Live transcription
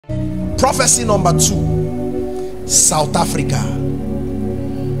Prophecy number 2, South Africa.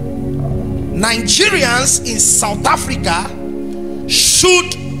 Nigerians in South Africa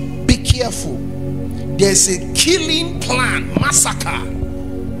should be careful. There's a killing plan, massacre,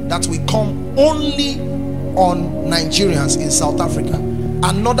 that will come only on Nigerians in South Africa.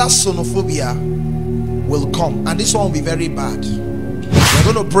 Another xenophobia will come, and this one will be very bad. We're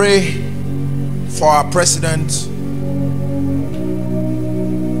going to pray for our president,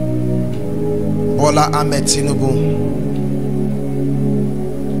 BOLA TINUBU.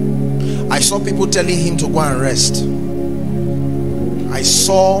 I saw people telling him to go and rest. I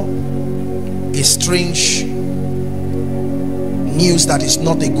saw a strange news that is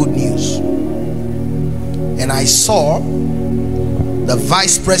not a good news. And I saw the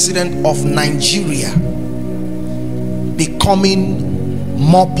vice president of Nigeria becoming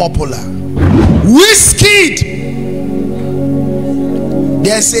more popular. Wizkid,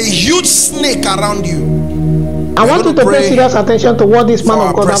 there's a huge snake around you. I want you to pay serious attention to what this man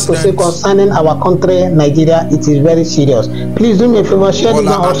of God has to say concerning our country, Nigeria. It is very serious. Please do me a favor, share this on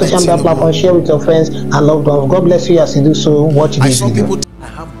all social media platforms, share with your friends and loved ones. God bless you as you do so. Watch this video. I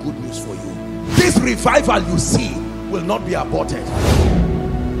have good news for you. This revival you see will not be aborted.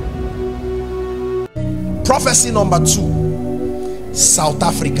 Prophecy number 2, South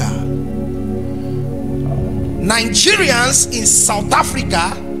Africa. Nigerians in South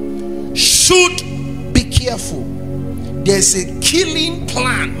Africa should be careful. There's a killing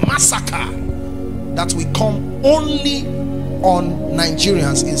plan, massacre, that will come only on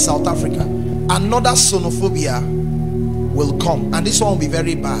Nigerians in South Africa. Another xenophobia will come, and this one will be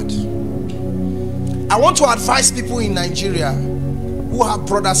very bad. I want to advise people in Nigeria who have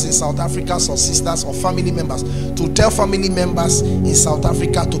brothers in South Africa or sisters or family members to tell family members in South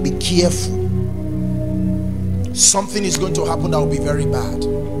Africa to be careful. Something is going to happen that will be very bad.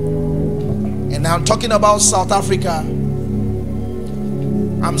 And now I'm talking about South Africa.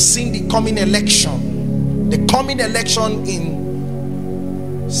 I'm seeing the coming election. The coming election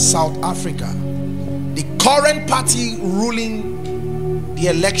in South Africa. The current party ruling the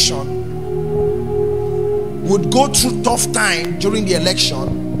election would go through tough time during the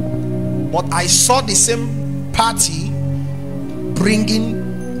election, but I saw the same party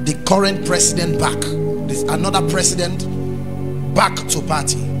bringing the current president back, another president back to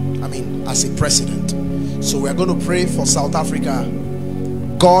party, as a president. So we are going to pray for South Africa.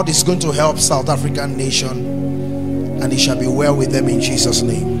 God is going to help South African nation, and it shall be well with them in Jesus'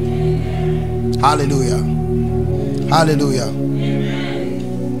 name. Hallelujah. Hallelujah.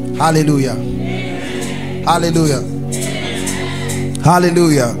 Hallelujah. Hallelujah.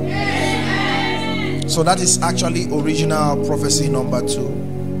 Hallelujah. So that is actually original prophecy number 2.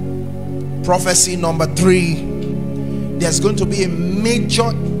 Prophecy number 3, there's going to be a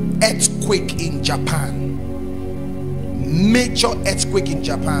major earthquake in Japan. Major earthquake in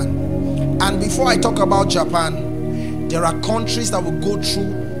Japan. And before I talk about Japan, there are countries that will go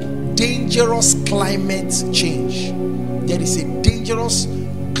through dangerous climate change. There is a dangerous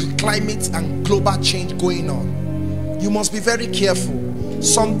climate and global change going on. You must be very careful.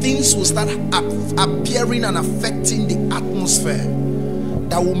 Some things will start appearing and affecting the atmosphere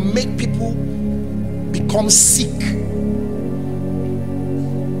that will make people become sick.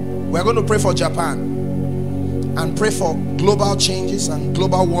 We're going to pray for Japan and pray for global changes and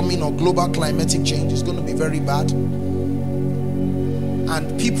global warming or global climatic change. It's going to be very bad,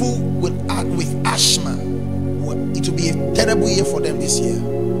 and people will act with asthma. It will be a terrible year for them this year.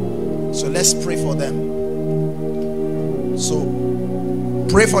 So let's pray for them. So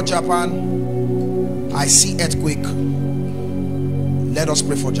pray for Japan. I see earthquake. Let us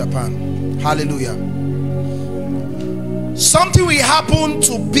pray for Japan. Hallelujah. Something will happen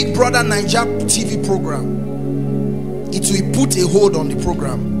to Big Brother Naija TV program. It will put a hold on the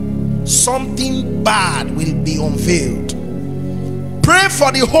program. Something bad will be unveiled. Pray for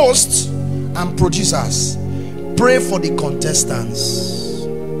the hosts and producers. Pray for the contestants.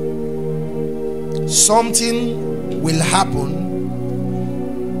 Something will happen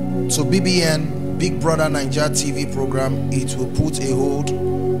to BBN, Big Brother Naija TV program. It will put a hold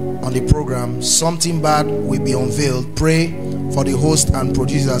on the program. Something bad will be unveiled. Pray for the host and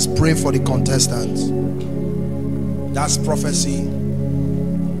producers. Pray for the contestants. That's prophecy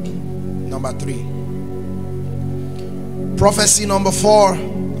number 3. Prophecy number 4,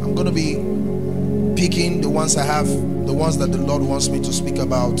 I'm going to be picking the ones I have, the ones that the Lord wants me to speak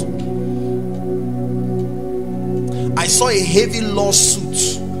about. I saw a heavy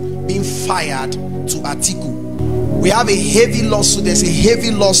lawsuit being fired to Atiku. We have a heavy lawsuit. There's a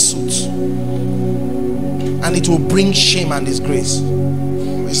heavy lawsuit, and it will bring shame and disgrace.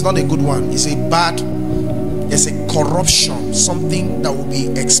 It's not a good one. It's a bad, it's a corruption, something that will be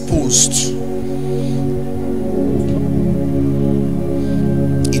exposed.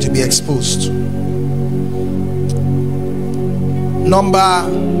 It will be exposed. Number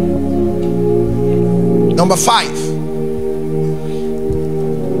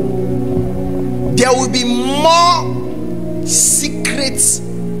 5. There will be more secret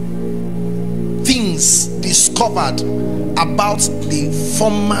things discovered about the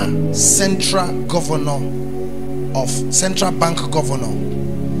former central bank governor.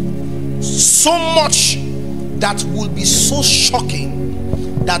 So much that will be so shocking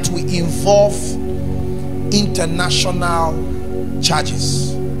that will involve international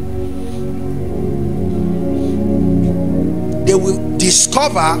charges. They will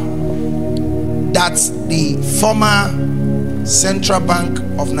discover that the former Central Bank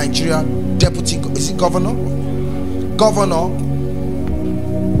of Nigeria deputy, is it governor,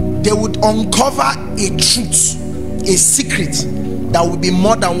 they would uncover a truth, a secret that will be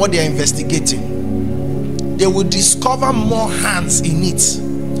more than what they are investigating. They will discover more hands in it,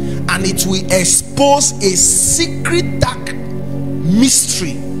 and it will expose a secret dark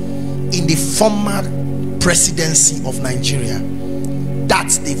mystery in the former presidency of Nigeria, that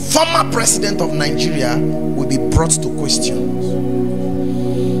the former president of Nigeria will be brought to question.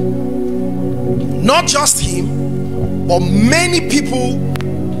 Not just him, but many people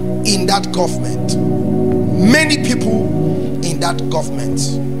in that government. Many people in that government.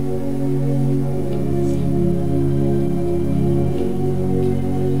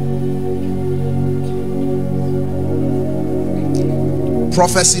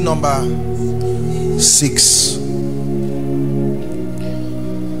 Prophecy number 6.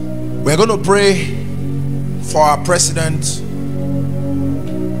 We're going to pray for our president,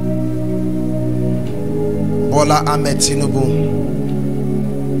 BOLA TINUBU.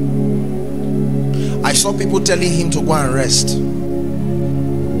 I saw people telling him to go and rest.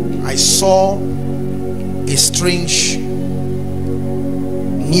 I saw a strange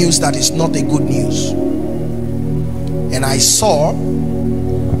news that is not a good news. And I saw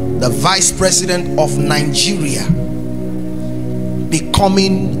the vice president of Nigeria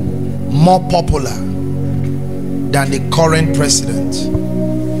becoming more popular than the current president.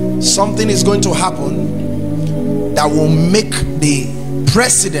 Something is going to happen that will make the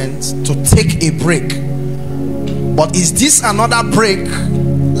president to take a break. But is this another break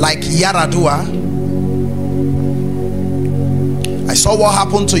like Yaradua? I saw what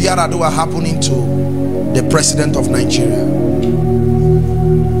happened to Yaradua happening to the president of Nigeria.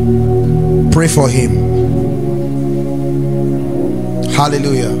 Pray for him.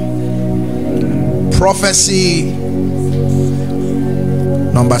 Hallelujah. Prophecy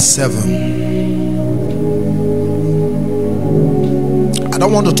number 7. I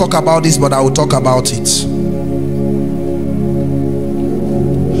don't want to talk about this, but I will talk about it.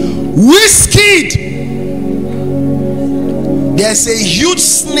 Wizkid, there's a huge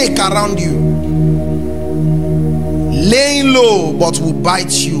snake around you, laying low, but will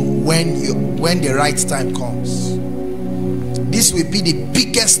bite you when the right time comes. This will be the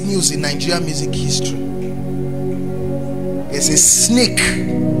biggest news in Nigerian music history. There's a snake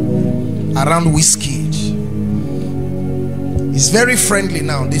around Wizkid. It's very friendly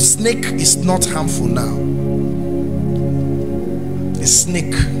now. The snake is not harmful now. The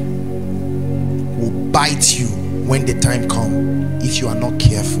snake will bite you when the time comes if you are not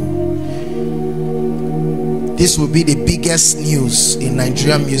careful. This will be the biggest news in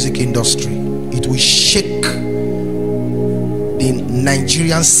Nigerian music industry. It will shake the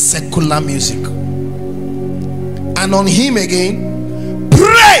Nigerian secular music. And on him again,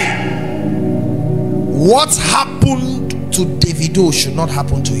 pray. What happened to Davido should not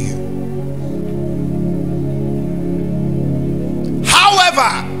happen to you.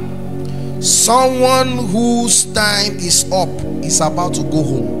 However, someone whose time is up is about to go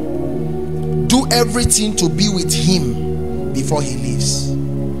home. Do everything to be with him before he leaves.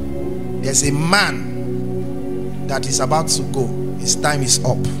 There's a man that is about to go. His time is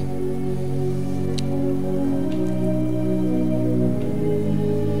up.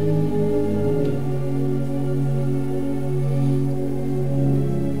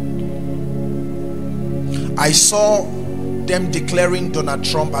 I saw them declaring Donald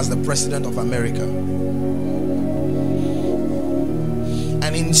Trump as the president of America.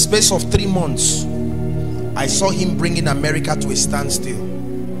 And in the space of 3 months, I saw him bringing America to a standstill.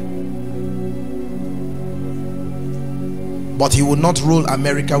 But he will not rule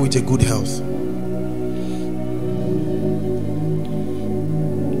America with a good health.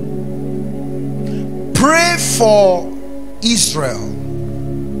 Pray for Israel.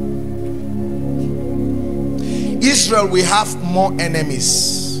 Israel will have more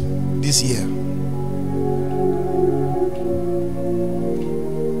enemies this year.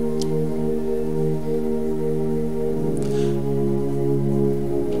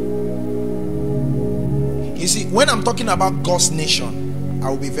 You see, when I'm talking about God's nation, I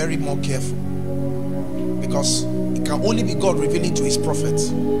will be very more careful, because it can only be God revealing to his prophets.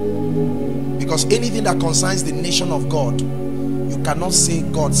 Because anything that concerns the nation of God, you cannot say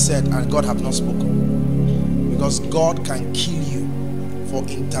God said and God have not spoken, because God can kill you for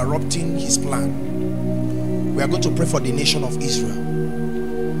interrupting his plan. We are going to pray for the nation of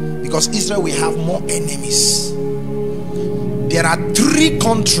Israel, because Israel will have more enemies. There are 3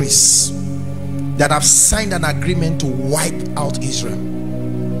 countries that have signed an agreement to wipe out Israel.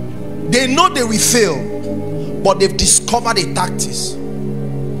 They know they will fail, but they've discovered a tactics.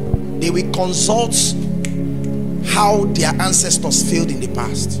 They will consult how their ancestors failed in the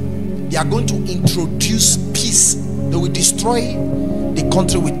past. They are going to introduce peace. They will destroy the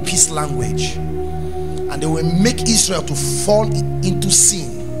country with peace language, and they will make Israel to fall into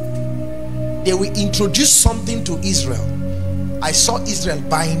sin. They will introduce something to Israel. I saw Israel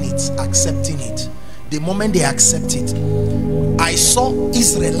buying it, accepting it. The moment they accept it, I saw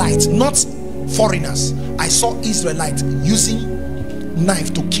Israelites, not foreigners, I saw Israelites using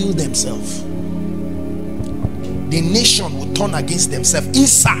knife to kill themselves. The nation will turn against themselves.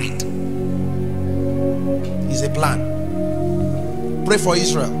 Inside is a plan. Pray for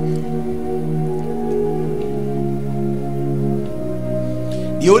Israel.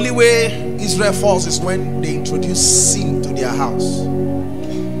 The only way Israel falls is when they introduce sin to their house.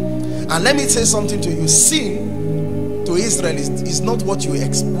 And let me say something to you. Sin to Israel is not what you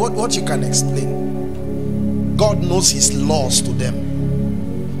can explain. God knows his laws to them.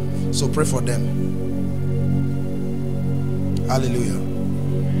 So pray for them. Hallelujah.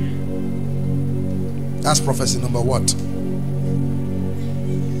 That's prophecy number what?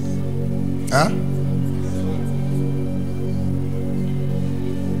 Huh?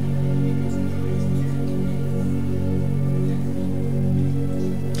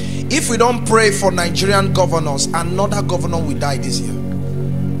 If we don't pray for Nigerian governors, another governor will die this year,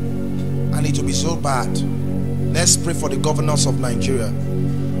 and it will be so bad. Let's pray for the governors of Nigeria.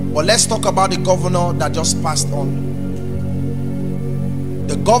 But let's talk about the governor that just passed on.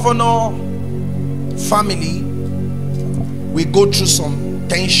 The governor family will go through some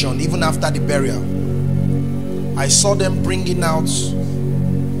tension even after the burial. I saw them bringing out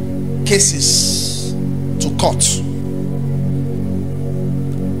cases to court.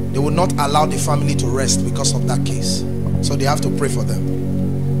 They will not allow the family to rest because of that case. So they have to pray for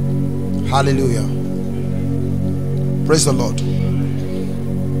them. Hallelujah. Praise the Lord.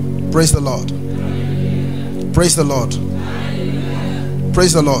 Praise the Lord. Praise the Lord.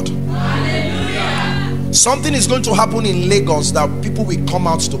 Praise the Lord. Something is going to happen in Lagos that people will come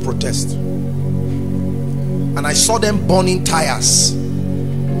out to protest. And I saw them burning tires.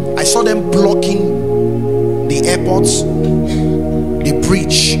 I saw them blocking the airports, the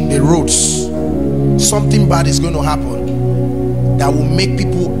bridge, the roads. Something bad is going to happen that will make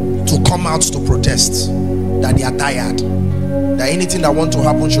people to come out to protest, that they are tired, that anything that want to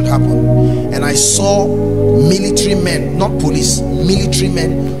happen should happen. And I saw military men, not police, military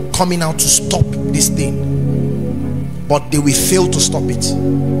men coming out to stop this thing, but they will fail to stop it.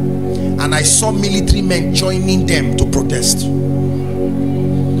 And I saw military men joining them to protest.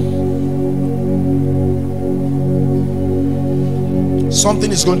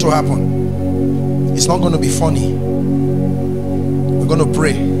 Something is going to happen. It's not going to be funny. We're going to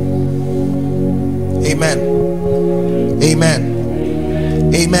pray. Amen.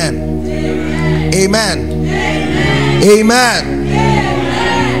 Amen. Amen. Amen. Amen.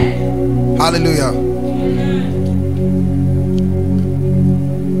 Hallelujah.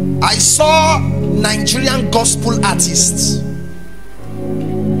 I saw Nigerian gospel artists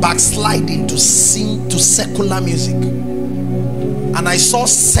backsliding to sing to secular music. And I saw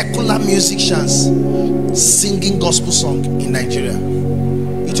secular musicians singing gospel song in Nigeria.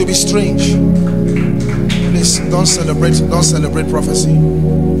 It will be strange. Please don't celebrate prophecy.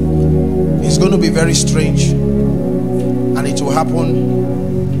 It's going to be very strange, and it will happen.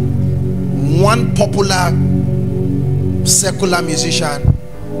 One popular secular musician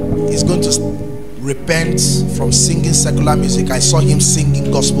is going to repent from singing secular music. I saw him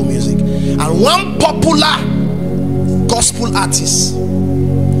singing gospel music. And one popular gospel artist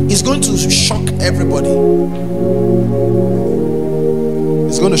is going to shock everybody.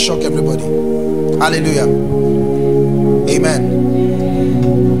 It's going to shock everybody. Hallelujah. Amen.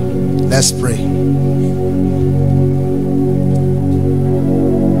 Let's pray.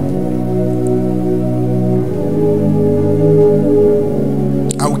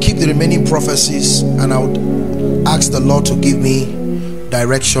 prophecies, and I would ask the Lord to give me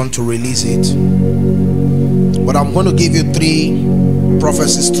direction to release it. But I'm going to give you three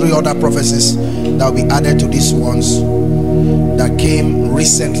other prophecies that will be added to these ones that came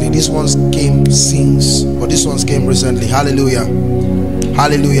recently. These ones came since, but these ones came recently. Hallelujah.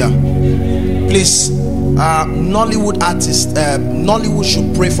 Hallelujah. Please, Nollywood artists, Nollywood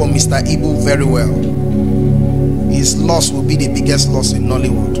should pray for Mr. Ibu very well. His loss will be the biggest loss in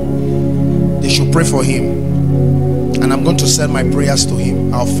Nollywood. They should pray for him, and I'm going to send my prayers to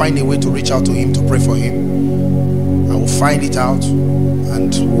him. I'll find a way to reach out to him to pray for him. I will find it out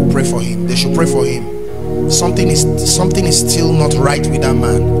and we'll pray for him. They should pray for him. Something is still not right with that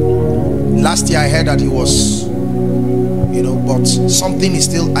man. Last year I heard that he was, but something is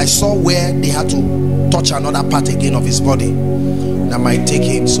still. I saw where they had to touch another part again of his body that might take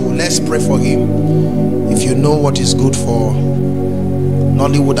him. So let's pray for him. If you know what is good for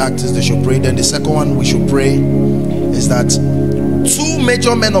Nollywood actors, they should pray. Then the second one we should pray is that two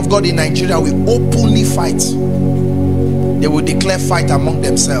major men of God in Nigeria will openly fight. They will declare fight among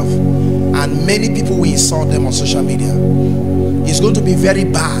themselves, and many people will insult them on social media. It's going to be very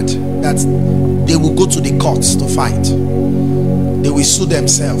bad that they will go to the courts to fight. They will sue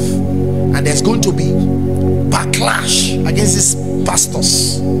themselves, and there's going to be backlash against these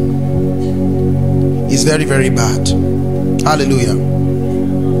pastors. It's very, very bad. Hallelujah.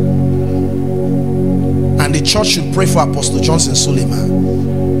 And the church should pray for Apostle Johnson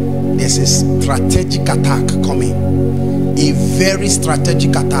Suleiman. There's a strategic attack coming. A very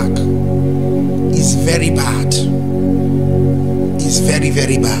strategic attack. Is very bad. It's very,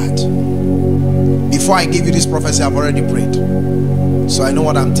 very bad. Before I give you this prophecy, I've already prayed, so I know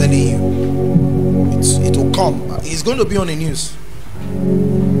what I'm telling you. It will come. It's going to be on the news.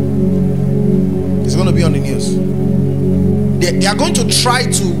 It's going to be on the news. They are going to try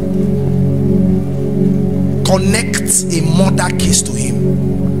to connect a murder case to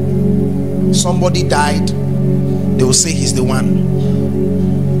him. Somebody died, they will say he's the one.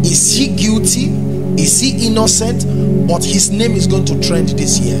 Is he guilty? Is he innocent? But his name is going to trend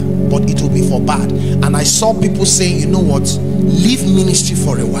this year, but it will be for bad. And I saw people saying, you know what, leave ministry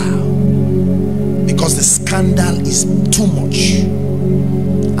for a while, because the scandal is too much.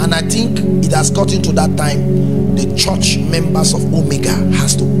 And I think it has gotten to that time the church members of Omega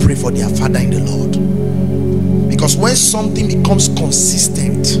has to pray for their father in the Lord. Because when something becomes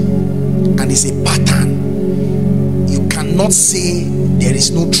consistent and is a pattern, you cannot say there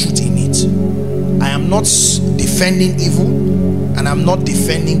is no truth in it. I am not defending evil, and I'm not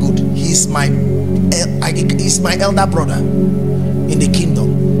defending good. He's my elder brother in the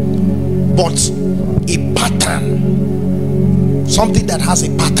kingdom. But a pattern, something that has a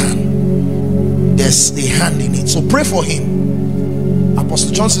pattern, there's a hand in it. So pray for him.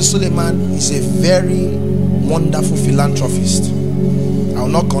 Apostle Johnson Suleiman is a very wonderful philanthropist. I will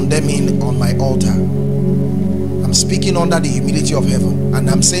not condemn him on my altar. I'm speaking under the humility of heaven, and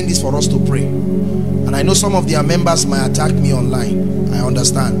I'm saying this for us to pray. And I know some of their members might attack me online. I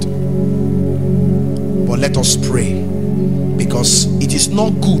understand. But let us pray, because it is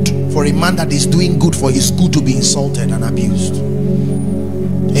not good for a man that is doing good for his good to be insulted and abused.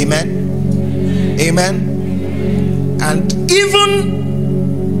 Amen. Amen. And even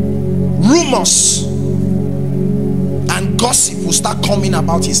rumors and gossip will start coming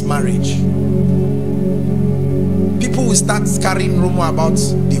about his marriage. People will start carrying rumor about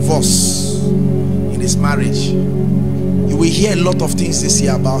divorce in his marriage. You will hear a lot of things this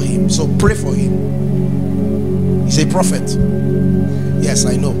year about him. So pray for him. He's a prophet. Yes,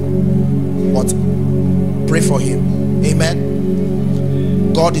 I know. But pray for him.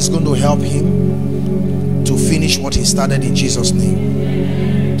 Amen. God is going to help him to finish what he started in Jesus'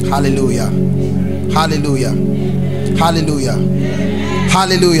 name. Hallelujah. Hallelujah. Hallelujah.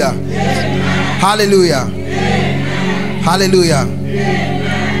 Hallelujah. Hallelujah. Hallelujah.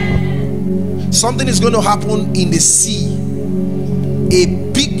 Something is going to happen in the sea. A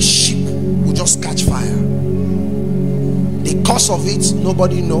big ship will just catch fire. The cause of it,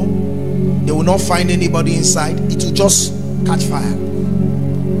 nobody know. They will not find anybody inside. It will just catch fire.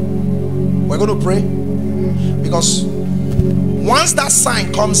 We're going to pray, because once that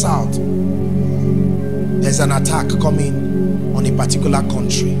sign comes out, there's an attack coming on a particular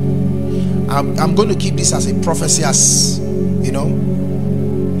country. I'm going to keep this as a prophecy, as you know,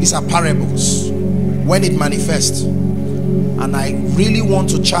 these are parables when it manifests. And I really want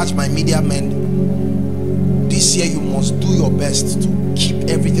to charge my media men, this year you must do your best to keep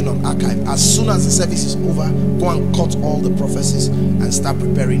everything on archive. As soon as the service is over, go and cut all the prophecies and start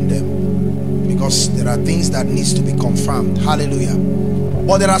preparing them, because there are things that needs to be confirmed. Hallelujah.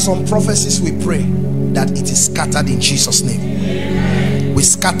 But there are some prophecies we pray that it is scattered in Jesus' name. We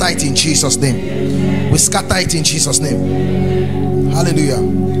scatter it in Jesus' name. We scatter it in Jesus' name. Hallelujah.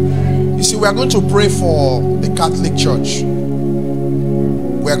 You see, we are going to pray for the Catholic Church.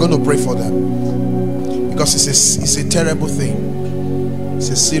 We are going to pray for them because it's a terrible thing. It's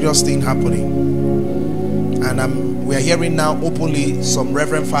a serious thing happening. And we are hearing now openly some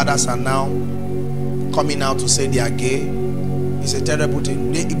reverend fathers are now coming out to say they are gay. It's a terrible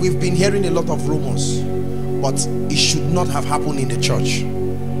thing. We've been hearing a lot of rumors, but it should not have happened in the church.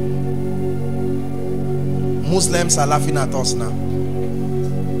 Muslims are laughing at us now.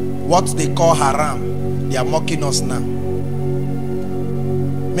 What they call haram, they are mocking us now.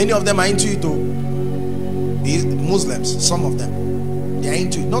 Many of them are into it though. These Muslims, some of them, they are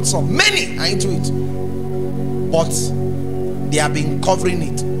into it. Not some, many are into it. But they have been covering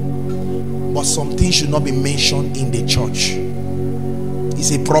it. But something should not be mentioned in the church.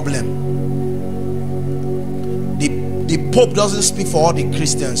 It's a problem. The Pope doesn't speak for all the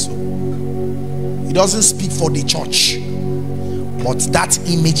Christians. He doesn't speak for the church. But that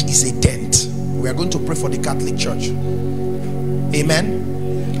image is a dent. We are going to pray for the Catholic Church. Amen.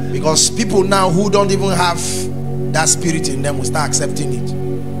 Because people now who don't even have that spirit in them will start accepting it.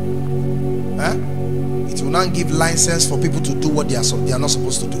 It will not give license for people to do what they are not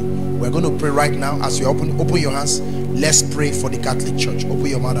supposed to do. We're going to pray right now. As you open your hands, let's pray for the Catholic Church. Open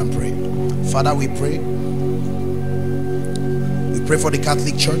your mouth and pray. Father, we pray. We pray for the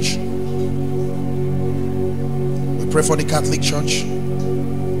Catholic Church. We pray for the Catholic Church.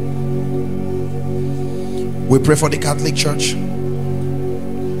 We pray for the Catholic Church.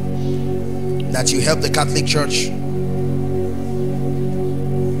 That you help the Catholic Church.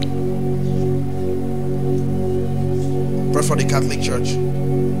 Pray for the Catholic Church.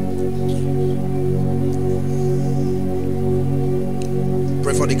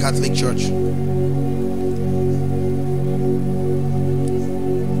 Pray for the Catholic Church.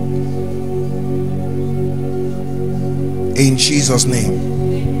 In Jesus'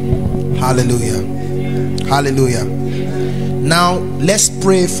 name. Hallelujah. Hallelujah. Now let's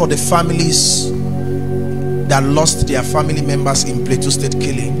pray for the families that lost their family members in Plateau State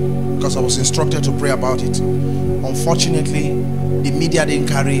killing, because I was instructed to pray about it. Unfortunately, the media didn't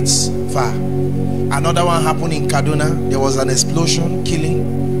carry it far. Another one happened in Kaduna. There was an explosion, killing,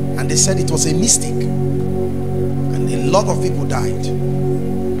 and they said it was a mistake, and a lot of people died.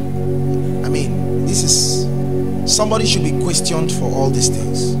 I mean, this is, somebody should be questioned for all these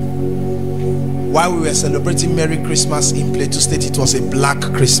things. While we were celebrating Merry Christmas in Plateau State, it was a black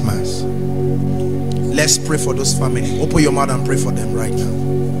Christmas. Let's pray for those families. Open your mouth and pray for them right now.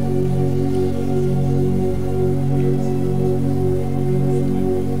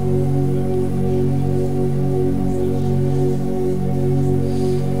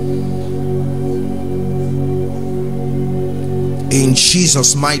 In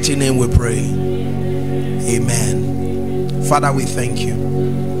Jesus' mighty name we pray. Amen. Father, we thank you.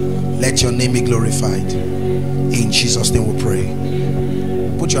 Let your name be glorified. In Jesus' name we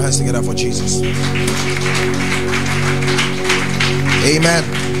pray. Put your hands together for Jesus. Amen.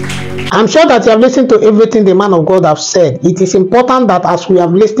 I'm sure that you have listened to everything the man of God have said. It is important that as we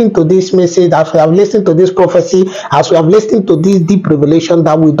have listened to this message, as we have listened to this prophecy, as we have listened to this deep revelation,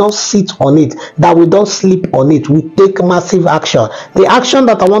 that we don't sit on it, that we don't sleep on it. We take massive action. The action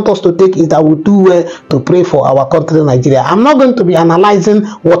that I want us to take is that we do well to pray for our country, Nigeria. I'm not going to be analyzing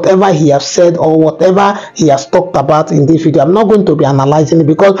whatever he has said or whatever he has talked about in this video. I'm not going to be analyzing it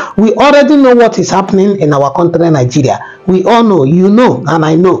because we already know what is happening in our country, Nigeria. We all know, you know, and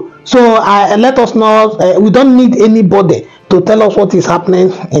I know. So let us know, we don't need anybody to tell us what is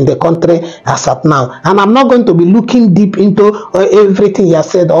happening in the country as at now. And I'm not going to be looking deep into everything he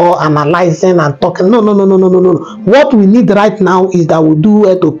has said or analyzing and talking. No. What we need right now is that we do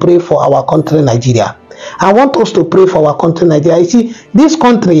well to pray for our country, Nigeria. I want us to pray for our country, Nigeria. You see, this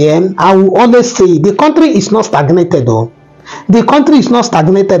country, I will always say, the country is not stagnated though. The country is not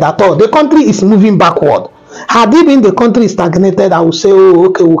stagnated at all. The country is moving backward. Had it been the country stagnated, I would say, oh,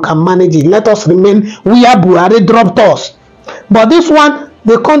 okay, we can manage it. Let us remain where Buhari dropped us. But this one,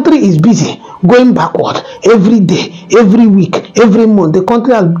 the country is busy, going backward every day, every week, every month. The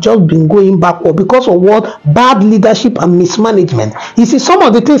country has just been going backward because of what? Bad leadership and mismanagement. You see, some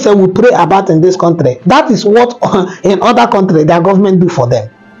of the things that we pray about in this country, that is what in other countries their government do for them.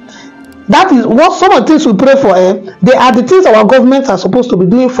 That is what some of the things we pray for. They are the things our governments are supposed to be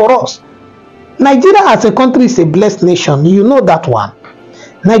doing for us. Nigeria as a country is a blessed nation. You know that one.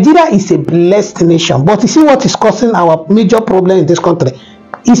 Nigeria is a blessed nation. But you see what is causing our major problem in this country?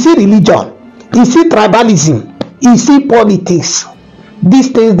 You see religion. You see tribalism. You see politics.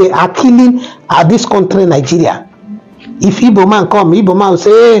 These things, they are killing this country, Nigeria. If Igbo man come, Igbo man will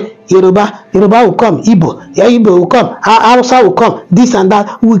say, hey, Yoruba will come, Igbo will come, Hausa will come, this and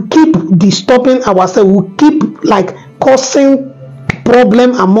that. We keep disturbing ourselves. We keep like causing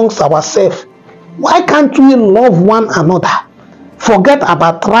problem amongst ourselves. Why can't we love one another? Forget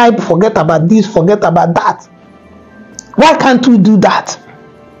about tribe, forget about this, forget about that. Why can't we do that?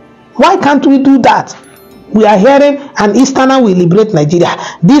 Why can't we do that? We are hearing an Easterner will liberate Nigeria.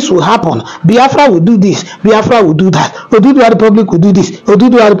 This will happen. Biafra will do this. Biafra will do that. Oduduwa Republic will do this.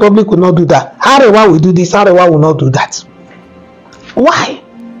 Oduduwa Republic will not do that. Arewa will do this. Arewa will not do that. Why?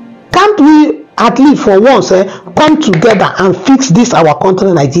 Can't we at least for once come together and fix this our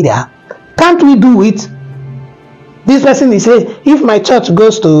country, Nigeria? Can't we do it? This person is saying, if my church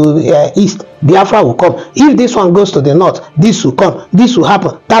goes to east, Biafra will come. If this one goes to the north, this will come. This will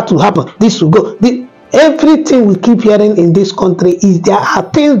happen. That will happen. This will go. Everything we keep hearing in this country is there are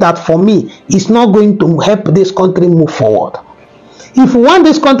things that for me is not going to help this country move forward. If we want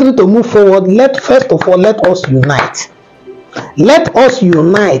this country to move forward, first of all, let us unite. Let us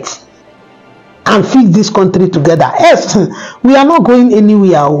unite and fix this country together. Else, we are not going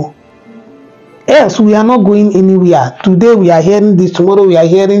anywhere. Else, we are not going anywhere. Today we are hearing this, tomorrow we are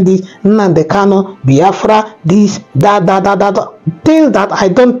hearing this, Nnamdi Kanu, Biafra, this, that. Things that I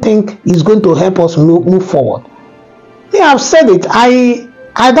don't think is going to help us move forward. Yeah, I've said it. I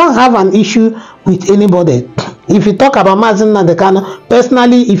don't have an issue with anybody. If you talk about Nnamdi Kanu,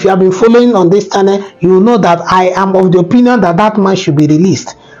 personally, if you have been following on this channel, you will know that I am of the opinion that that man should be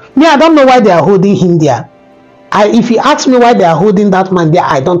released. Me, I don't know why they are holding him there. If you ask me why they are holding that man there,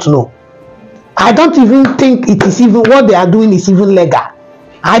 I don't know. I don't even think it is even what they are doing is even legal.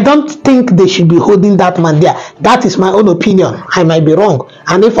 I don't think they should be holding that man there. That is my own opinion. I might be wrong.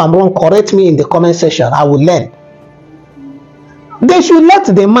 And if I'm wrong, correct me in the comment section. I will learn. They should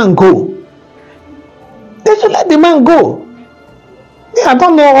let the man go. They should let the man go. Yeah, I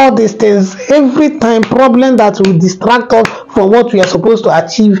don't know all these things. Every time problem that will distract us from what we are supposed to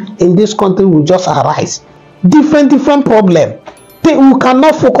achieve in this country will just arise. Different problem. We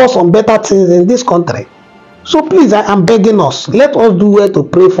cannot focus on better things in this country. So please, I am begging us, let us do well to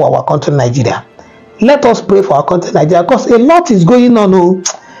pray for our country, Nigeria. Let us pray for our country, Nigeria, because a lot is going on.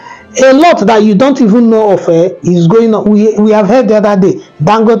 A lot that you don't even know of is going on. We have heard the other day,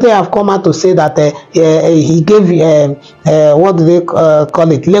 Dangote have come out to say that he gave, what do they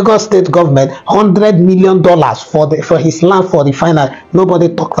call it, Lagos state government $100 million for his land for the final.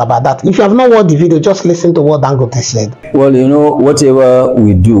 Nobody talks about that. If you have not watched the video, just listen to what Dangote said. Well, you know, whatever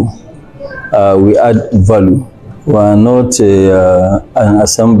we do, we add value. We are not an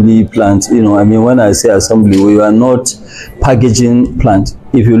assembly plant. You know, I mean, when I say assembly, we are not packaging plant.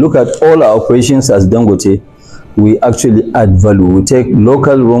 If you look at all our operations as Dangote, we actually add value. We take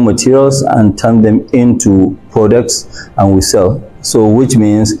local raw materials and turn them into products and we sell. So, which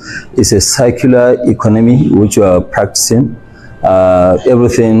means it's a circular economy which we are practicing.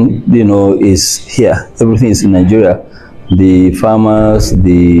 Everything, you know, is here. Everything is in Nigeria. The farmers,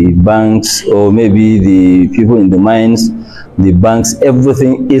 the banks, or maybe the people in the mines, the banks,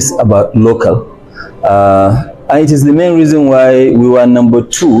 everything is about local. And it is the main reason why we were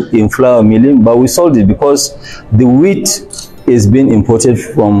 #2 in flour milling, but we sold it because the wheat is being imported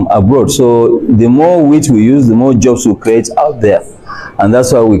from abroad. So the more wheat we use, the more jobs we create out there. And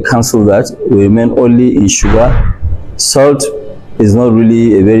that's why we cancel that. We remain only in sugar. Salt is not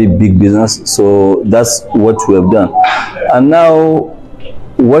really a very big business, so that's what we have done. And now,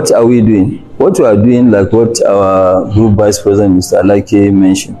 what are we doing? What we are doing, like what our group vice president, Mr. Alake,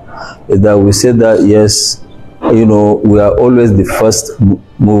 mentioned, is that we said that, yes, you know, we are always the first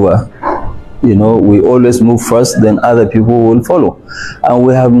mover. You know, we always move first, then other people will follow. And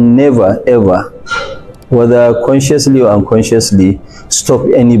we have never, ever, whether consciously or unconsciously,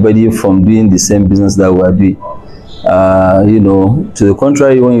 stopped anybody from doing the same business that we are doing. You know, to the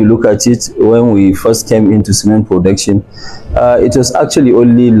contrary, when you look at it, when we first came into cement production, it was actually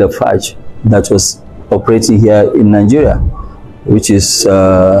only Lafarge that was operating here in Nigeria, which is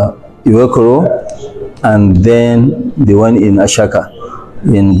Iwekoro, and then the one in Ashaka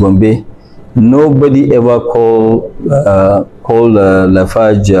in Bombay. Nobody ever called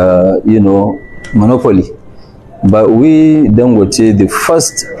Lafarge, you know, monopoly. But we, Dangote, the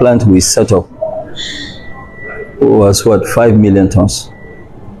first plant we set up was what, 5 million tons.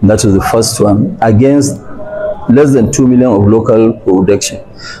 That was the first one against less than 2 million of local production.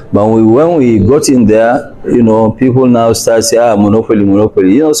 But when we got in there, you know, people now start saying, monopoly,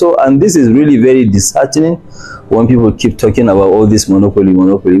 monopoly, you know. So, and this is really very disheartening when people keep talking about all this monopoly,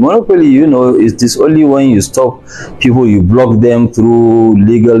 you know, is this only when you stop people, you block them through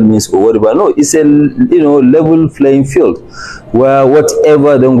legal means or whatever. No, it's a, you know, level playing field where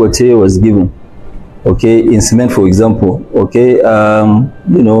whatever Dangote was given, okay, in cement, for example, okay,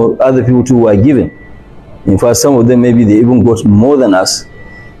 you know, other people too were given. In fact, some of them maybe they even got more than us.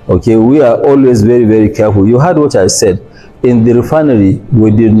 Okay, we are always very, very careful. You heard what I said. In the refinery, we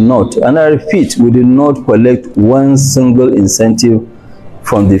did not, and I repeat, we did not collect one single incentive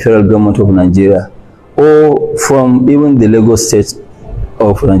from the federal government of Nigeria or from even the Lagos state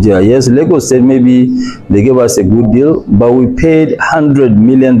of Nigeria. Yes, Lagos state, maybe they gave us a good deal, but we paid $100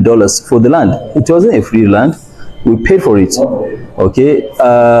 million for the land. It wasn't a free land. We paid for it. Okay,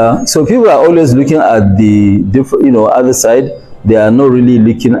 so people are always looking at the different, you know, other side. They are not really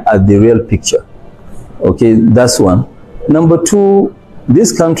looking at the real picture. Okay, that's one. Number two,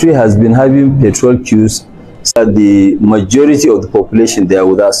 this country has been having petrol queues, so the majority of the population they are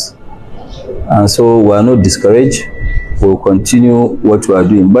with us, and so we are not discouraged. We'll continue what we are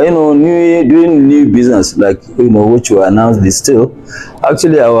doing. But you know, doing new business, like, you know, which we announced this still,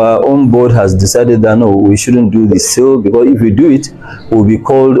 actually our own board has decided that no, we shouldn't do this still, because if we do it, we'll be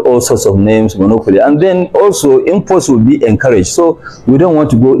called all sorts of names, monopoly, and then also imports will be encouraged. So we don't want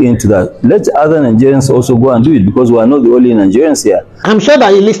to go into that. Let other Nigerians also go and do it, because we are not the only Nigerians here. I'm sure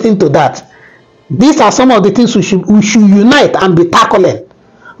that you're listening to that. These are some of the things we should unite and be tackling.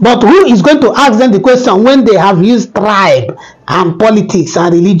 But who is going to ask them the question when they have used tribe and politics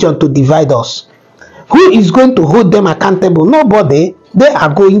and religion to divide us? Who is going to hold them accountable? Nobody. They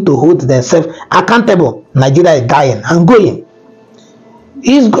are going to hold themselves accountable. Nigeria is dying and going.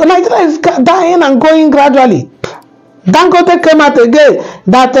 Nigeria is dying and going gradually. Dangote came out again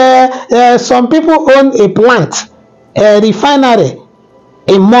that some people own a plant, a refinery,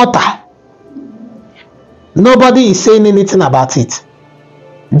 a mortar. Nobody is saying anything about it.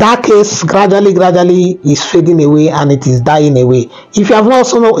 That case gradually is fading away and it is dying away. If you have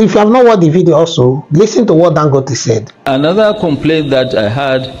not watched the video, also listen to what Dangote said. Another complaint that I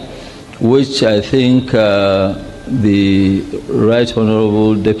had, which I think the Right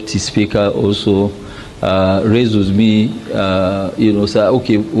Honorable Deputy Speaker also raised with me, you know, say,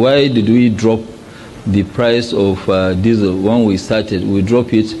 okay, why did we drop the price of diesel when we started? We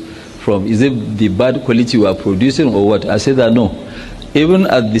drop it from, is it the bad quality we are producing or what? I said that no. Even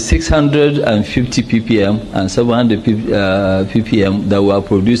at the 650 ppm and 700 ppm that we are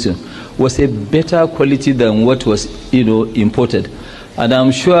producing was a better quality than what was, you know, imported. And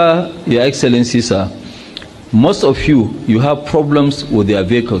I'm sure, Your Excellency, sir, most of you have problems with their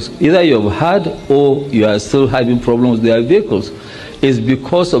vehicles. Either you have had or you are still having problems with their vehicles. It's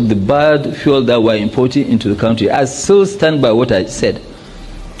because of the bad fuel that we're importing into the country. I still stand by what I said.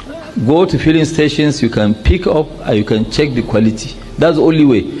 Go to filling stations, you can pick up and you can check the quality. That's the only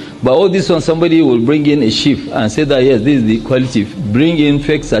way. But all this one, somebody will bring in a ship and say that yes, this is the quality. Bring in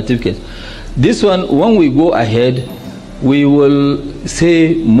fake certificates. This one, when we go ahead, we will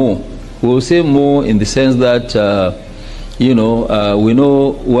say more. We will say more in the sense that, you know, we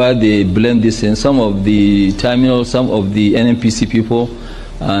know why they blend this in. Some of the terminals, some of the NNPC people,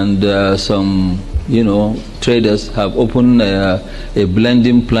 and some, you know, traders have opened a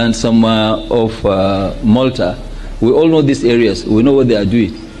blending plant somewhere off Malta. We all know these areas. We know what they are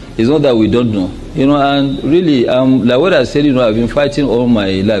doing. It's not that we don't know, you know. And really, like what I said, you know, I've been fighting all my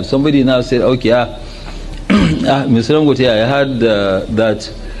life. Somebody now said, okay, Mr. Dangote, I heard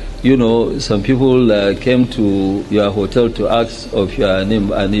that, you know, some people came to your hotel to ask of your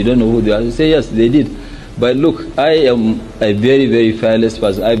name, and you don't know who they are. You say yes, they did. But look, I am a very, very fearless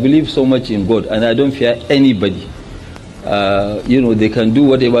person. I believe so much in God, and I don't fear anybody. You know, they can do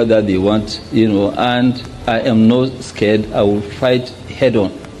whatever that they want, you know, and I am not scared. I will fight head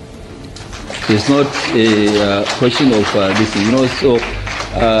on. It's not a question of this, you know, so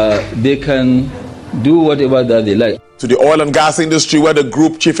they can do whatever that they like. To the oil and gas industry, where the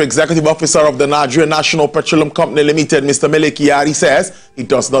Group Chief Executive Officer of the Nigerian National Petroleum Company Limited, Mr. Mele Kyari, says he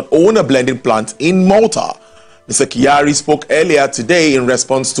does not own a blending plant in Malta. Mr. Kyari spoke earlier today in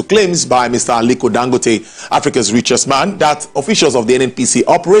response to claims by Mr. Aliko Dangote, Africa's richest man, that officials of the NNPC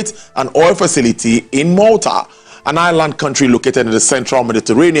operate an oil facility in Malta, an island country located in the central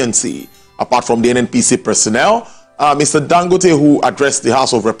Mediterranean Sea. Apart from the NNPC personnel, Mr. Dangote, who addressed the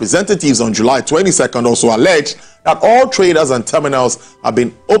House of Representatives on July 22nd, also alleged that all traders and terminals have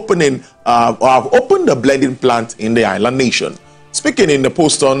been opened a blending plant in the island nation. Speaking in the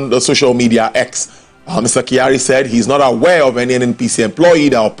post on the social media X, Mr. Kyari said he's not aware of any NNPC employee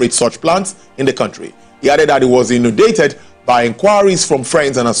that operates such plants in the country. He added that he was inundated by inquiries from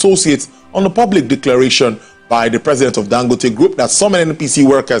friends and associates on the public declaration by the president of Dangote Group that some NNPC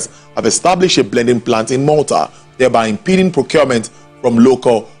workers have established a blending plant in Malta, thereby impeding procurement from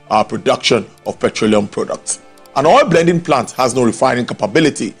local production of petroleum products. An oil blending plant has no refining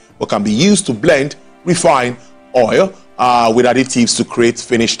capability but can be used to blend, refine oil with additives to create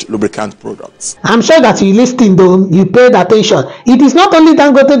finished lubricant products. I'm sure that you listened though, you paid attention. It is not only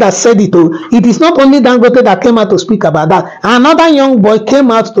Dangote that said it though, it is not only Dangote that came out to speak about that. Another young boy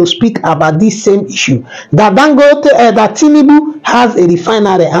came out to speak about this same issue. That Dangote, that Tinubu has a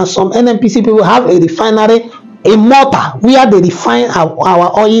refinery and some NNPC people have a refinery in Malta where they refine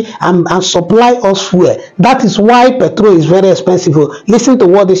our oil and supply us fuel. That is why petrol is very expensive. Listen to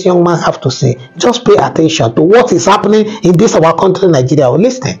what this young man have to say. Just pay attention to what is happening in this our country, Nigeria.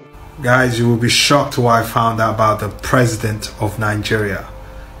 Listen. Guys, you will be shocked what I found out about the president of Nigeria.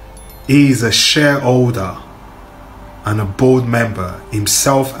 He is a shareholder and a board member,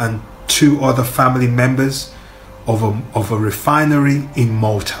 himself and 2 other family members of a refinery in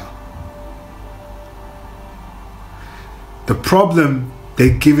Malta. The problem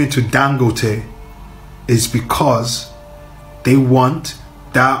they're giving to Dangote is because they want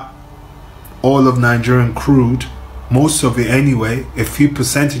that all of Nigerian crude, most of it anyway, a few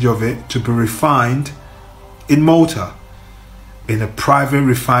percentage of it, to be refined in Malta, in a private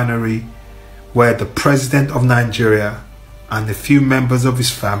refinery where the president of Nigeria and a few members of his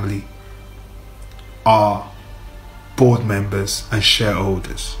family are board members and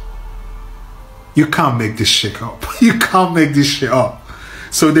shareholders. You can't make this shit up. You can't make this shit up.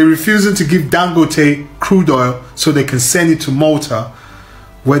 So they're refusing to give Dangote crude oil so they can send it to Malta,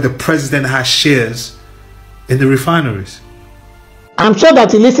 where the president has shares in the refineries. I'm sure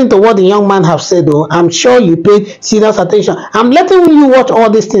that you listened to what the young man have said though. I'm sure you paid serious attention. I'm letting you watch all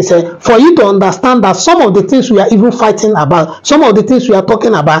these things for you to understand that some of the things we are even fighting about, some of the things we are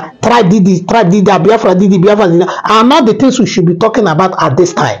talking about, tribe did this, tribe did that, Biafra did it, Biafra did that, are not the things we should be talking about at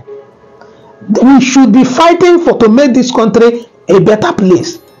this time. We should be fighting to make this country a better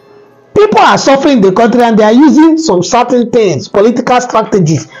place. People are suffering in the country and they are using some certain things, political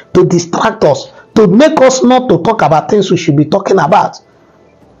strategies, to distract us, to make us not to talk about things we should be talking about,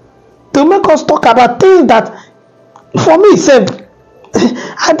 to make us talk about things that, for me,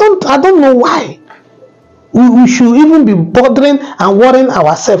 I don't know why we should even be bothering and worrying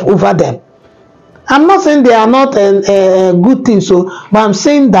ourselves over them. I'm not saying they are not a good thing, but I'm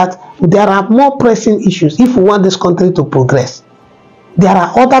saying that there are more pressing issues if we want this country to progress. There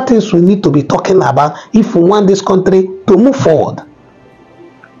are other things we need to be talking about if we want this country to move forward.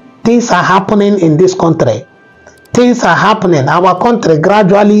 Things are happening in this country. Things are happening. Our country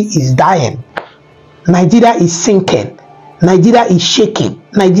gradually is dying. Nigeria is sinking. Nigeria is shaking.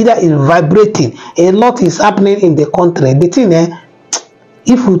 Nigeria is vibrating. A lot is happening in the country. The thing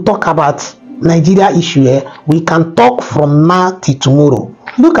if we talk about Nigeria issue, we can talk from now till tomorrow.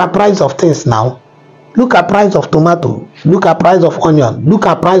 Look at price of things now. Look at price of tomato. Look at price of onion. Look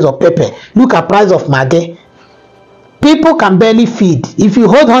at price of pepper. Look at price of maggi. People can barely feed. If you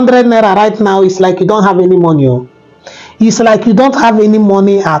hold 100 naira right now, it's like you don't have any money. It's like you don't have any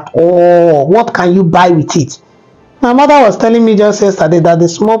money at all. What can you buy with it? My mother was telling me just yesterday that the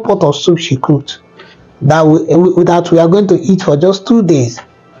small pot of soup she cooked, that we are going to eat for just 2 days.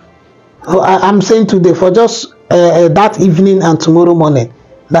 I'm saying today, for just that evening and tomorrow morning,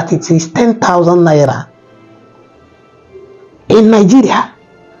 that it is 10,000 naira in Nigeria.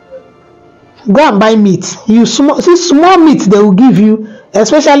 Go and buy meat. You small meat they will give you,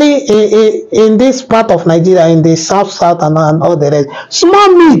 especially in this part of Nigeria, in the south and all the rest.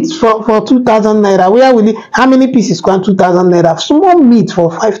 Small meat for 2,000 naira. Where will it? How many pieces cost 2,000 naira? Small meat for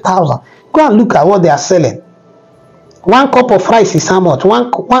 5,000. Go and look at what they are selling. 1 cup of rice is how much?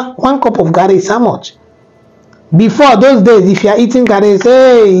 One cup of garri is how much? Before those days, if you are eating garri,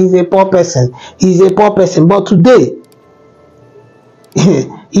 say, hey, he's a poor person. He's a poor person. But today,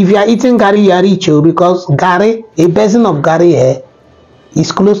 if you are eating garri, you are rich, because garri, a basin of garri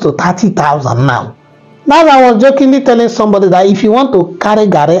is close to 30,000 now. Now I was jokingly telling somebody that if you want to carry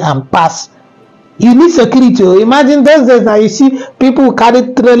garri and pass, you need security. Imagine those days that you see people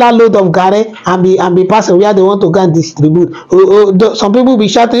carry trailer load of garri and be passing where they want to go and distribute. Some people be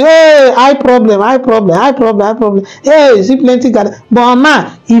shouting, hey, high problem. Hey, you see plenty garri. But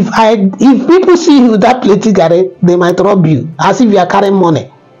now, if people see you with that plenty garri, they might rob you as if you are carrying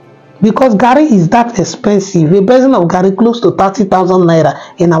money. Because garri is that expensive. A basin of garri close to 30,000 naira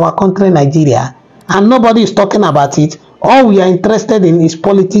in our country, Nigeria. And nobody is talking about it. All we are interested in is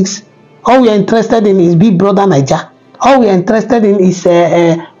politics. All we are interested in is Big Brother Niger. All we are interested in is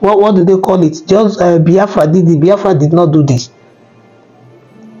what do they call it? Just Biafra did it. Biafra did not do this.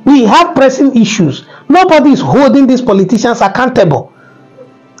 We have pressing issues. Nobody is holding these politicians accountable.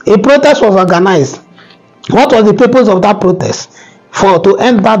 A protest was organized. What was the purpose of that protest? To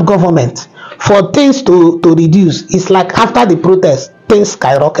end bad government, for things to reduce. It's like after the protest, things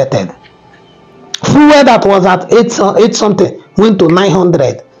skyrocketed. Fuel that was at 8 something went to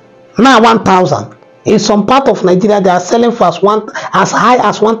 900. Now 1,000. In some part of Nigeria, they are selling for as high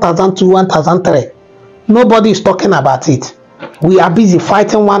as 1,002, 1,003. Nobody is talking about it. We are busy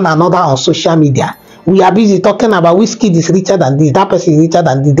fighting one another on social media. We are busy talking about Wizkid is richer than this, that person is richer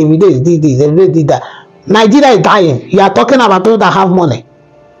than this, Davido is this, Davido did that. Nigeria is dying. You are talking about people that have money.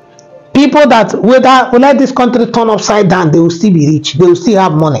 People that whether let this country turn upside down, they will still be rich. They will still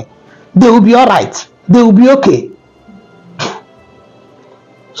have money. They will be all right. They will be okay.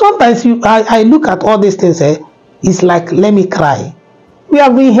 Sometimes I look at all these things, it's like, let me cry. We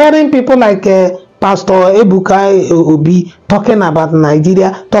have been hearing people like Pastor Ebuka Obi talking about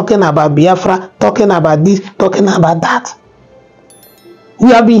Nigeria, talking about Biafra, talking about this, talking about that.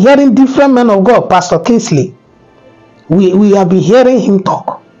 We have been hearing different men of God, Pastor Kingsley. We have been hearing him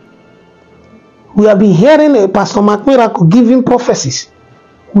talk. We have been hearing Pastor Mark Miracle giving prophecies.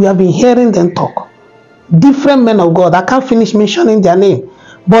 We have been hearing them talk. Different men of God. I can't finish mentioning their name.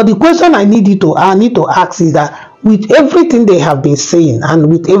 But the question I need to ask is that with everything they have been saying and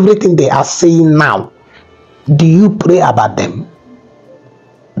with everything they are saying now, do you pray about them?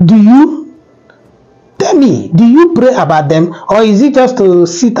 Do you? Tell me, do you pray about them, or is it just to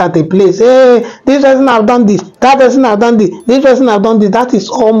sit at a place? Hey, this person have done this, that person have done this, this person have done this. That is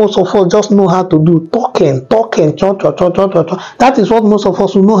all most of us just know how to do. Talking, church. That is what most of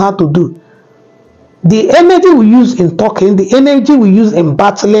us will know how to do. The energy we use in talking, the energy we use in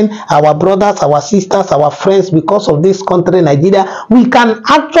battling our brothers, our sisters, our friends because of this country, Nigeria, we can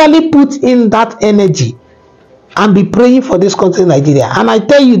actually put in that energy and be praying for this country, Nigeria. And I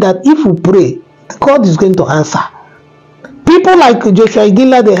tell you that if we pray, God is going to answer. People like Joshua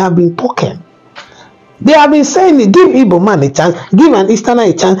Igila, they have been talking. They have been saying, give Igbo man a chance, give an Easterner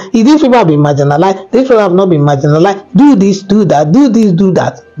a chance. If these people have been marginalized, these people have not been marginalized. Do this, do that, do this, do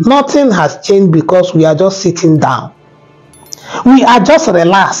that. Nothing has changed because we are just sitting down. We are just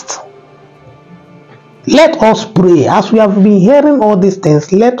relaxed. Let us pray. As we have been hearing all these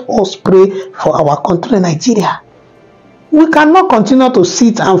things, let us pray for our country, Nigeria. We cannot continue to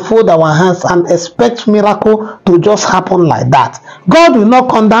sit and fold our hands and expect miracle to just happen like that. God will not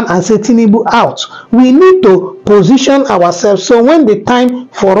come down and say Tinubu out. We need to position ourselves so when the time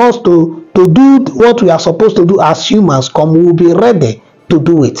for us to do what we are supposed to do as humans come, we will be ready to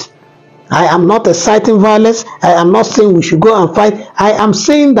do it. I am not inciting violence. I am not saying we should go and fight. I am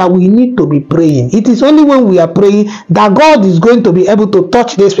saying that we need to be praying. It is only when we are praying that God is going to be able to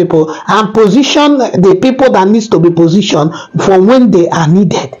touch these people and position the people that needs to be positioned for when they are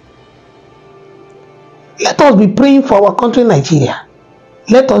needed. Let us be praying for our country, Nigeria.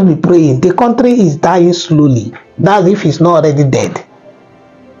 Let us be praying. The country is dying slowly. That's if it's not already dead.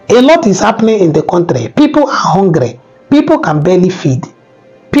 A lot is happening in the country. People are hungry. People can barely feed.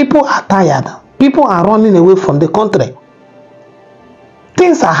 People are tired. People are running away from the country.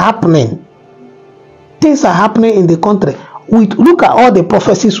 Things are happening. Things are happening in the country. Look at all the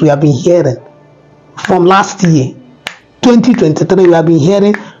prophecies we have been hearing from last year, 2023. We have been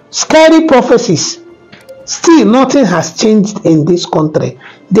hearing scary prophecies. Still, nothing has changed in this country.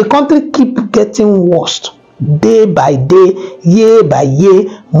 The country keeps getting worse, day by day, year by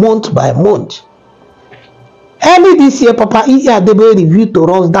year, month by month. Early this year, Papa Adeboye revealed to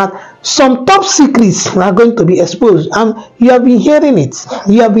us that some top secrets are going to be exposed, and you have been hearing it.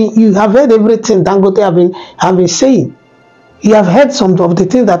 You have heard everything Dangote have been saying. You have heard some of the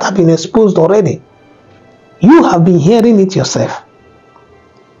things that have been exposed already. You have been hearing it yourself.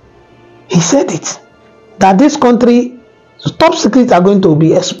 He said it, that this country, top secrets are going to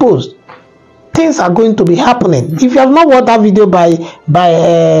be exposed. Things are going to be happening. If you have not watched that video by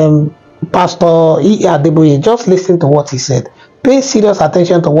Pastor Adeboye, just listen to what he said. Pay serious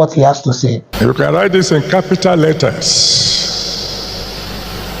attention to what he has to say. You can write this in capital letters.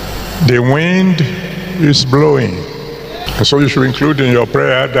 The wind is blowing. So you should include in your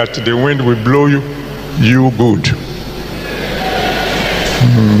prayer that the wind will blow you good.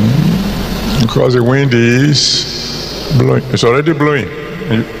 Because the wind is blowing. It's already blowing.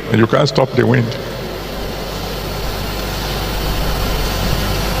 And you can't stop the wind.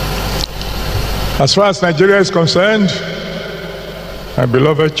 As far as Nigeria is concerned, my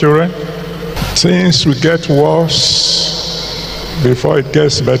beloved children, things will get worse before it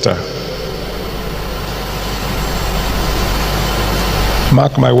gets better.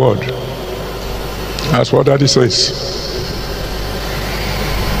 Mark my word. That's what Daddy says.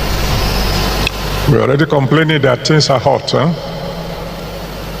 We're already complaining that things are hot, huh?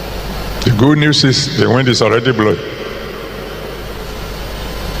 The good news is the wind is already blowing.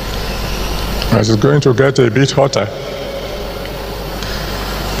 As it's going to get a bit hotter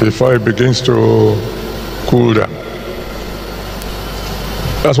before it begins to cool down.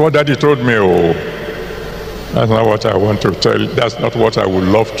 That's what Daddy told me. Oh, that's not what I want to tell you. That's not what I would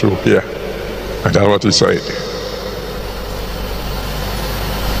love to hear. But that's what he said.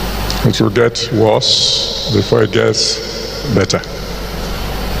 It will get worse before it gets better.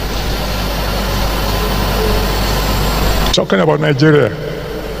 Talking about Nigeria.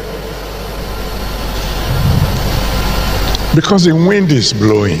 Because the wind is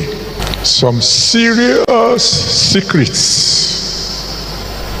blowing, some serious secrets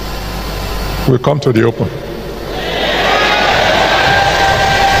will come to the open.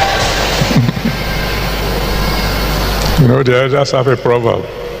 You know, the elders have a proverb.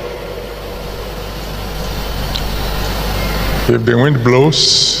 If the wind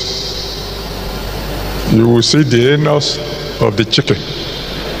blows, you will see the anus of the chicken.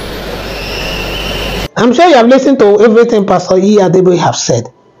 I'm sure you have listened to everything Pastor E. Adeboye have said.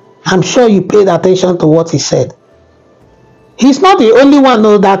 I'm sure you paid attention to what he said. He's not the only one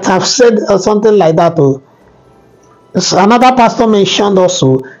that have said something like that. Another pastor mentioned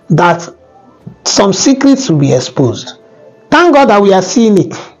also that some secrets will be exposed. Thank God that we are seeing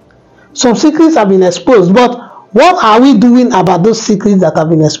it. Some secrets have been exposed, but what are we doing about those secrets that have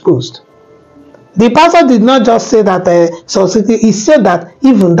been exposed? The pastor did not just say that some secrets, he said that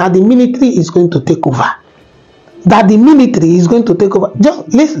even that the military is going to take over. That the military is going to take over. Just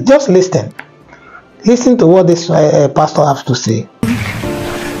listen. Listen to what this pastor has to say.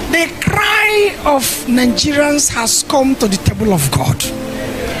 The cry of Nigerians has come to the table of God.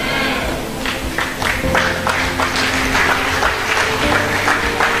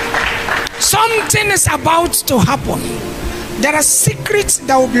 Something is about to happen. There are secrets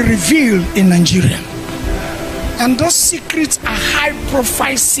that will be revealed in Nigeria. And those secrets are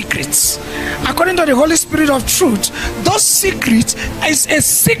high-profile secrets. According to the Holy Spirit of truth, those secrets is a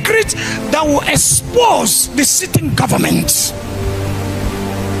secret that will expose the sitting government.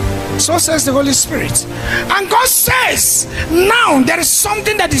 So says the Holy Spirit. And God says, now there is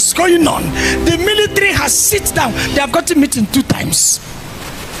something that is going on. The military has sit down. They have got a meeting 2 times.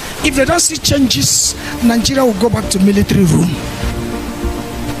 If they don't see changes, Nigeria will go back to military room.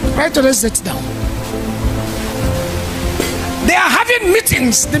 Right, let's sit down. They are having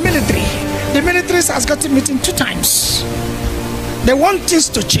meetings, the military. The military has got a meeting 2 times. They want things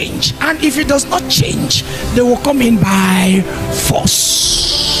to change. And if it does not change, they will come in by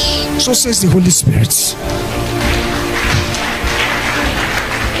force. So says the Holy Spirit.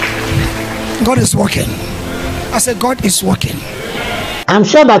 God is working. I said God is working. I'm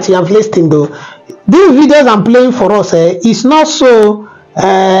sure that you have listened though. These videos I'm playing for us, it's not so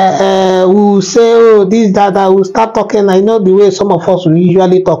we will say, oh, this, that, I will start talking. I know the way some of us will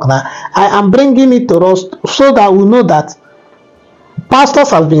usually talk now. I am bringing it to us so that we know that pastors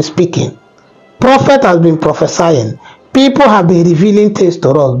have been speaking, prophet has been prophesying, people have been revealing things to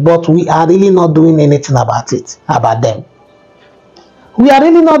us, but we are really not doing anything about them. We are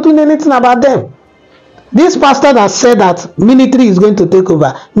really not doing anything about them. This pastor that said that military is going to take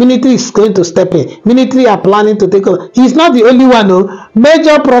over, military is going to step in, military are planning to take over. He's not the only one. No.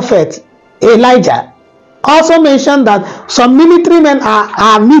 Major prophet Elijah also mentioned that some military men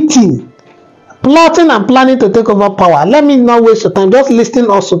are meeting, plotting and planning to take over power. Let me not waste your time. Just listen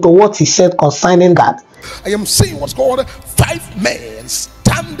also to what he said concerning that. I am seeing what's called 5 men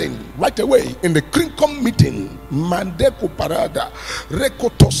standing right away in the Krinkom meeting. Mandeko Parada,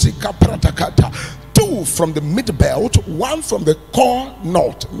 Rekotosika Pratakata. 2 from the mid belt, 1 from the core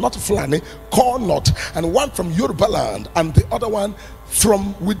north, not Fulani, core north, and 1 from Yoruba land, and the other one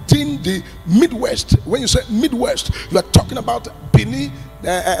from within the Midwest. When you say Midwest, you are talking about Benin,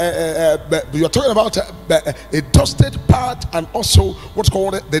 you are talking about a dusted part and also what's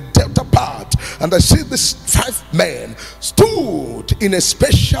called the delta part. And I see these 5 men stood in a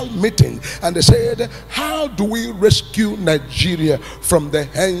special meeting and they said, how do we rescue Nigeria from the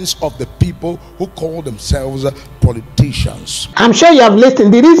hands of the people who call themselves politicians? I'm sure you have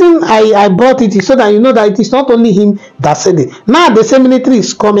listened. The reason I brought it is so that you know that it is not only him that said it. Now the same military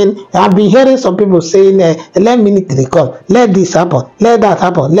is coming. I've been hearing some people saying, let military come, let this happen, let that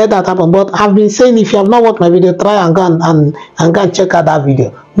happen, let that happen. But I've been saying, if you have not watched my video, try and go and check out that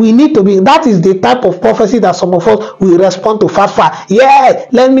video. We need to be, that is the type of prophecy that some of us will respond to fast. Yes,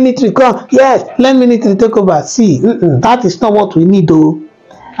 let military come. Yes, let military take over. See, that is not what we need though.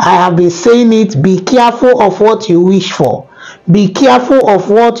 I have been saying it, be careful of what you wish for. be careful of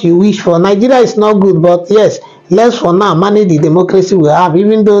what you wish for. Nigeria is not good, but yes, let's for now manage the democracy we have,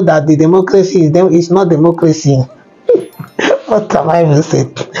 even though that the democracy is not democracy. What am I even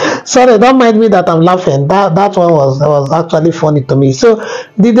saying? Sorry, don't mind me that I'm laughing. That one was actually funny to me. So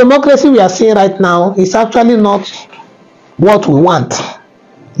the democracy we are seeing right now is actually not what we want.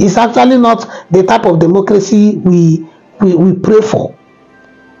 It's actually not the type of democracy we pray for,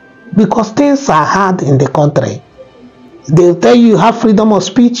 because things are hard in the country. They'll tell you have freedom of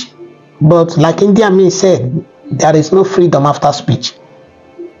speech, but like India Amin said, there is no freedom after speech.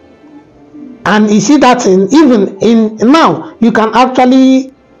 And you see that even in now, you can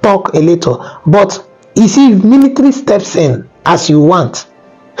actually talk a little, but you see, if military steps in as you want,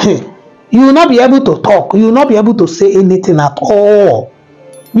 you will not be able to talk. You will not be able to say anything at all.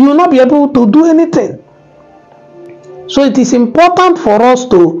 You will not be able to do anything. So it is important for us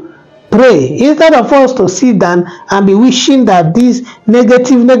to pray instead of us to sit down and be wishing that these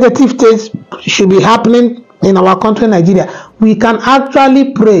negative things should be happening in our country, Nigeria. We can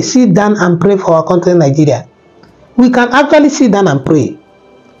actually pray, sit down and pray for our country, Nigeria. We can actually sit down and pray.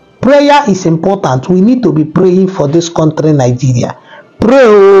 Prayer is important. We need to be praying for this country, Nigeria. Pray,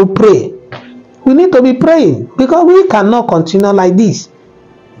 oh, pray. We need to be praying, because we cannot continue like this.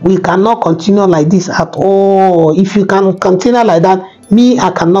 We cannot continue like this at all. If you can continue like that, me,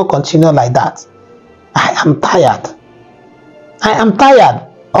 I cannot continue like that. I am tired. I am tired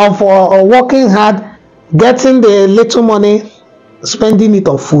of working hard, getting the little money, spending it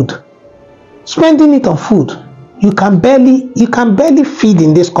on food. Spending it on food. You can barely feed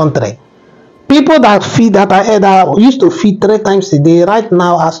in this country. People that used to feed 3 times a day right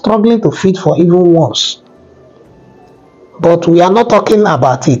now are struggling to feed for even once. But we are not talking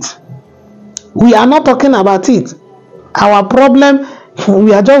about it. We are not talking about it. Our problem,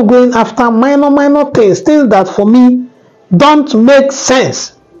 we are just going after minor things that for me don't make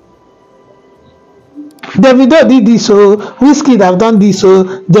sense. Davido did this, so Wizkid have done this,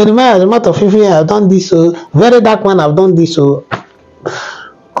 so Jeremiah Fifi have done this, so Very Dark One have done this, so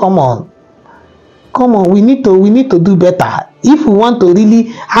come on, we need to do better. If we want to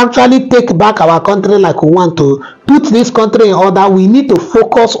really actually take back our country, like we want to put this country in order, we need to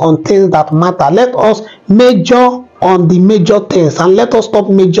focus on things that matter. Let us major on the major things, and let us stop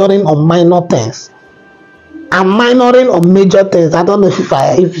majoring on minor things. I'm minoring on major things. I don't know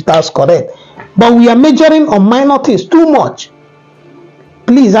if that's correct, but we are majoring on minor things too much.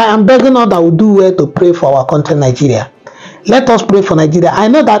 Please, I am begging all that will do well to pray for our country, Nigeria. Let us pray for Nigeria. I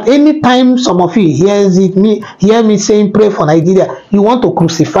know that anytime some of you hear me saying pray for Nigeria, you want to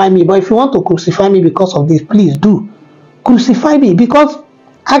crucify me. But if you want to crucify me because of this, please do. Crucify me, because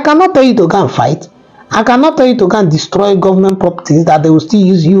I cannot tell you to go and fight. I cannot tell you to go and destroy government properties that they will still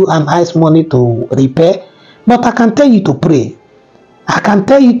use you and I's money to repair. But I can tell you to pray. I can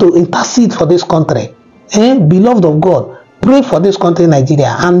tell you to intercede for this country. Beloved of God, pray for this country,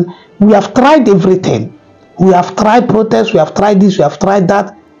 Nigeria. And we have tried everything. We have tried protests, we have tried this, we have tried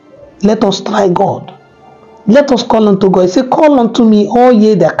that. Let us try God. Let us call unto God. He said, call unto me, all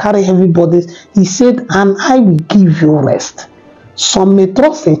ye that carry heavy burdens. He said, and I will give you rest. Some may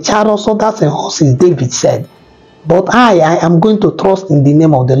trust in chariots, others in horses, David said. But I am going to trust in the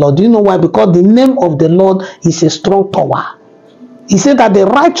name of the Lord. Do you know why? Because the name of the Lord is a strong tower. He said that the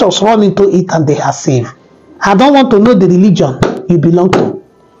righteous run into it and they are saved. I don't want to know the religion you belong to.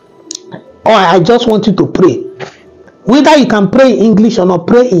 Or I just want you to pray. Whether you can pray in English or not,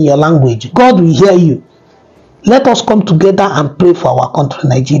 pray in your language. God will hear you. Let us come together and pray for our country,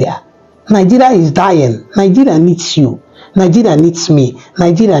 Nigeria. Nigeria is dying. Nigeria needs you. Nigeria needs me.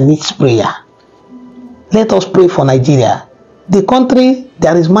 Nigeria needs prayer. Let us pray for Nigeria. The country,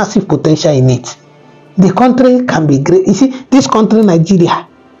 there is massive potential in it. The country can be great. You see, this country, Nigeria,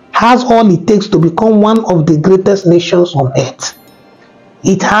 has all it takes to become one of the greatest nations on earth.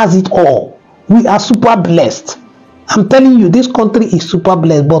 It has it all. We are super blessed. I'm telling you, this country is super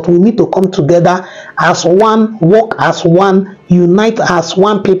blessed, but we need to come together as one, work as one, unite as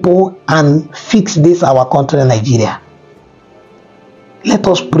one people, and fix this, our country, Nigeria. Let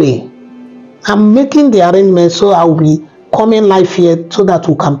us pray. I'm making the arrangements, so I will be coming live here so that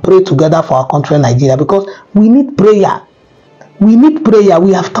we can pray together for our country, Nigeria, because we need prayer. We need prayer.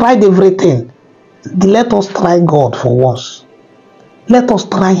 We have tried everything. Let us try God for once. Let us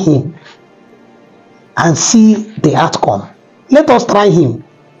try Him and see the outcome. Let us try Him.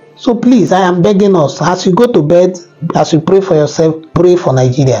 So please, I am begging us, as you go to bed, as you pray for yourself, pray for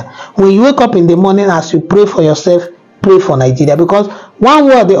Nigeria. When you wake up in the morning, as you pray for yourself, pray for Nigeria. Because one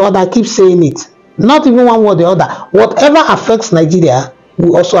way or the other, keep saying it. Not even one way or the other. Whatever affects Nigeria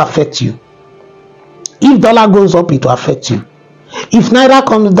will also affect you. If dollar goes up, it will affect you. If naira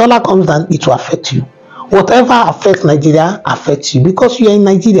comes, dollar comes down, it will affect you. Whatever affects Nigeria affects you because you are in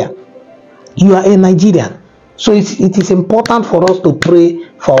Nigeria. You are a Nigerian. So it is important for us to pray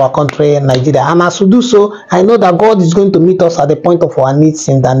for our country, Nigeria. And as we do so, I know that God is going to meet us at the point of our needs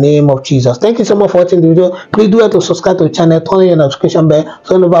in the name of Jesus. Thank you so much for watching the video. Please do it to subscribe to the channel, turn on your notification bell,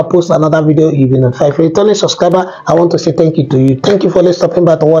 so whenever I post another video, you'll be notified. For returning subscriber, I want to say thank you to you. Thank you for stopping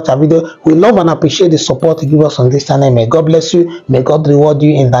by to watch our video. We love and appreciate the support you give us on this channel. May God bless you. May God reward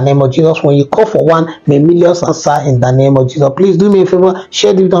you in the name of Jesus. When you call for one, may millions answer in the name of Jesus. Please do me a favor,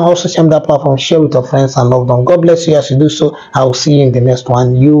 share the video on all social media platforms, share with your friends and loved ones. God bless you as you do so. I will see you in the next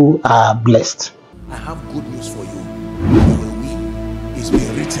one. You are blessed. I have good news for you. You will win. It's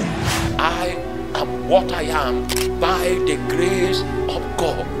been written. I am what I am by the grace of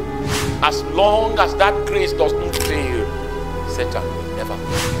God. As long as that grace does not fail, Satan will never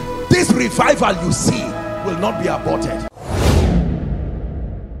fail. This revival you see will not be aborted.